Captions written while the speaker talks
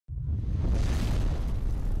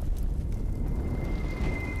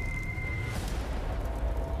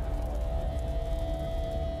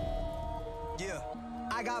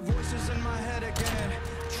I got voices in my head again,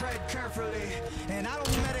 tread carefully, and I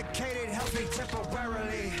don't medicate it, helps me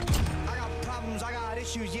temporarily. I got problems, I got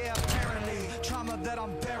issues, yeah, apparently. Trauma that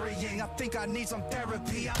I'm burying, I think I need some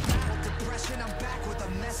therapy. I battle depression, I'm back with a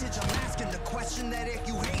message. I'm asking the question that if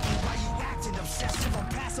you hate me, why you acting obsessive? I'm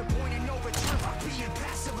past a point and no return by being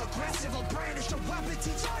passive aggressive. I'll brandish a weapon,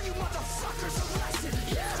 teach all you motherfuckers a lesson.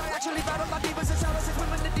 Yeah. I actually battle my demons and shadows and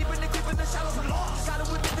women, the deep and the creep in the shallows. I'm lost. Gotta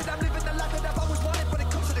admit that I'm living the life that I've always wanted, but it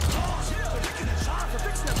comes to the cost. They're licking the jar, for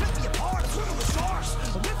fixing to rip me apart. I'm swimming with stars.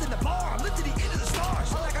 I'm lifting the bar, I'm lifting the end of the stars.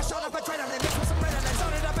 I like I shot up a train, I'm mixed with some red and I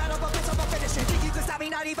started a battle, but bitch, I'm gonna finish it. Think you can stop me,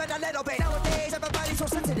 not even a little bit. Nowadays, everybody's so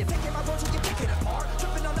sensitive. Picking my words when you pick it apart.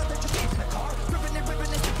 Tripping on nothing, just getting in the car. Ripping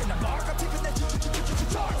and sticking the bark. I'm taking that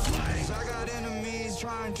charge. I got enemies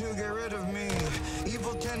trying to get rid of me.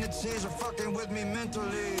 Evil tendencies are fucking with me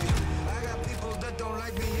mentally. I got people that don't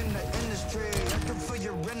like me in the industry. I can feel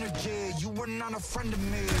your energy, you were not a friend of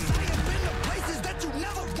me. I have been to places that you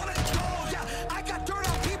never wanna go. Yeah, I got dirt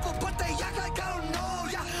on people, but they act like I don't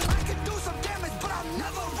know. Yeah, I can do some damage, but I'll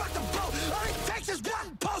never rock the boat. All it takes is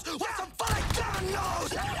one post with some fun like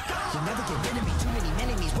dominoes. You'll never get rid of me, too many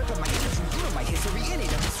enemies whipping my imagery. You know my history, in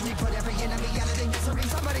it, I'm history. Put every enemy out of their misery.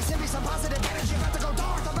 Somebody send me some positive energy. About to go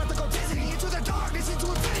dark, I'm about to go dizzy. Into the darkness, into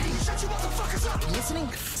infinity. Shut you motherfuckers up. You listening?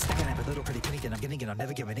 Stacking up a little pretty penny, then I'm getting it. I'm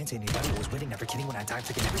never giving in to anybody. Always winning, never kidding. When I die,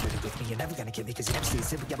 taking everybody with me. You're never gonna get me, cause you never stay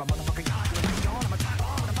simple. Yeah, my motherfucking God. I'm a type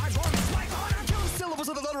on, I'm vibes wrong, it's like on. I'm killing syllables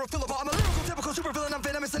of the letter of Philip. I'm a lyrical, typical super villain. I'm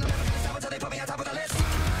venomous and I'm never gonna stop until they put me on top of the list.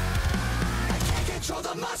 I can't control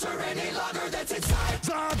the monster any longer that's inside.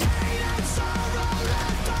 The pain and sorrow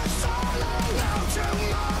left us all alone.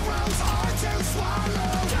 Tomorrow's hard to swallow.